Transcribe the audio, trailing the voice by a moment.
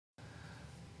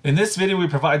In this video, we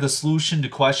provide the solution to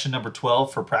question number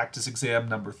 12 for practice exam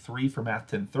number 3 for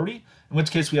Math 1030, in which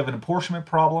case we have an apportionment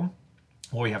problem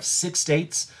where we have 6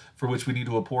 states for which we need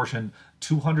to apportion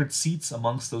 200 seats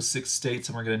amongst those 6 states,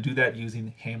 and we're going to do that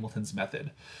using Hamilton's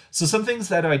method. So some things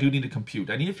that I do need to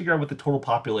compute. I need to figure out what the total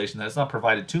population that is not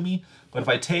provided to me, but if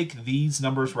I take these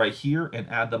numbers right here and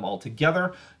add them all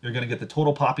together, you're going to get the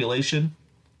total population,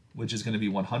 which is going to be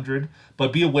 100.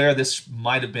 But be aware this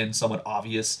might have been somewhat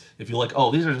obvious if you're like, oh,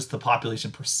 these are just the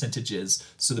population percentages,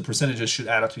 so the percentages should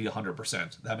add up to be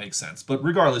 100%. That makes sense. But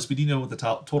regardless, we do know what the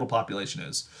total population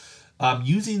is.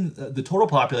 Using the total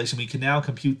population, we can now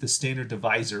compute the standard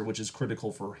divisor, which is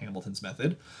critical for Hamilton's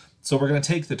method. So we're going to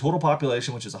take the total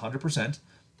population, which is 100%,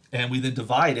 and we then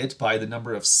divide it by the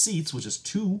number of seats, which is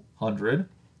 200,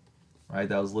 right?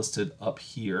 That was listed up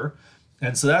here.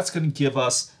 And so that's going to give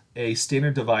us a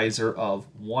standard divisor of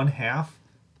 1/2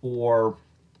 or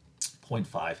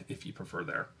 0.5 if you prefer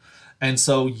there. And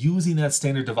so using that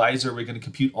standard divisor, we're going to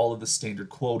compute all of the standard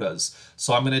quotas.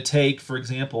 So I'm going to take, for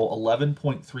example,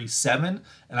 11.37,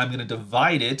 and I'm going to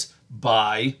divide it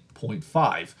by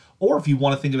 0.5. Or if you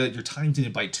want to think of it, you're timesing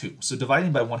it by 2. So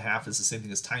dividing by 1/2 is the same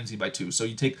thing as timesing by 2. So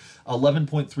you take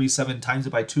 11.37 times it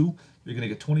by 2, you're going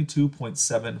to get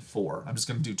 22.74. I'm just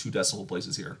going to do 2 decimal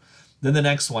places here. Then the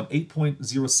next one,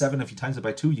 8.07, if you times it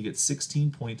by 2, you get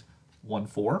 16.14.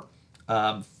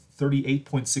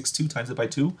 38.62 times it by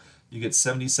 2, you get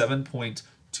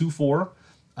 77.24.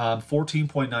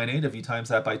 14.98, if you times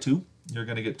that by 2, you're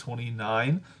going to get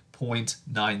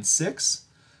 29.96.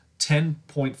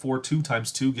 10.42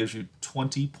 times 2 gives you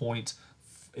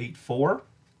 20.84.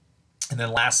 And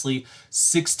then lastly,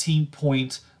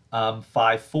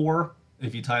 16.54.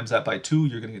 If you times that by 2,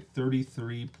 you're going to get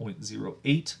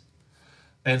 33.08.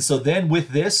 And so then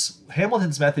with this,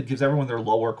 Hamilton's method gives everyone their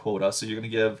lower quota. So you're going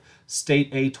to give state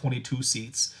A 22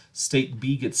 seats, state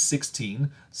B gets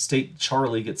 16, state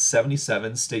Charlie gets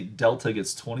 77, state Delta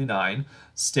gets 29,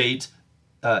 state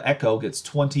Echo gets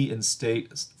 20, and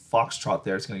state Foxtrot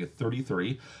there is going to get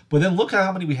 33. But then look at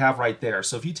how many we have right there.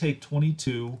 So if you take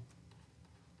 22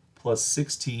 plus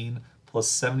 16 plus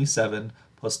 77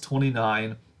 plus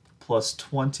 29 plus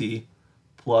 20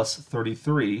 plus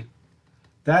 33,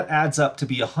 that adds up to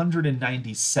be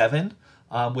 197,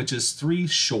 which is 3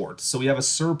 short. So we have a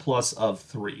surplus of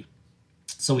 3.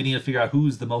 So we need to figure out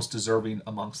who's the most deserving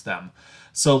amongst them.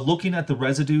 So looking at the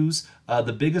residues,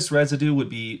 the biggest residue would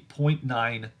be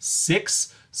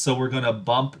 0.96. So we're going to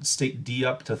bump state D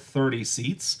up to 30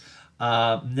 seats.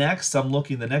 Next, I'm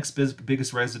looking, the next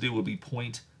biggest residue would be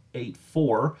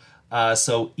 0.84.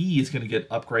 So E is going to get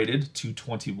upgraded to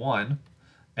 21.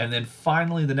 And then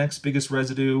finally, the next biggest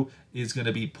residue is going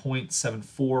to be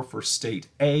 0.74 for state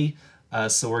A.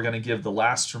 So we're going to give the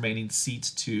last remaining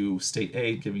seat to state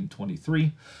A, giving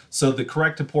 23. So the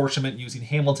correct apportionment using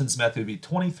Hamilton's method would be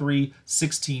 23,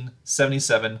 16,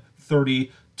 77,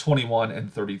 30, 21,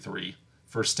 and 33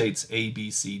 for states A,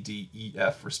 B, C, D, E,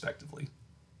 F, respectively.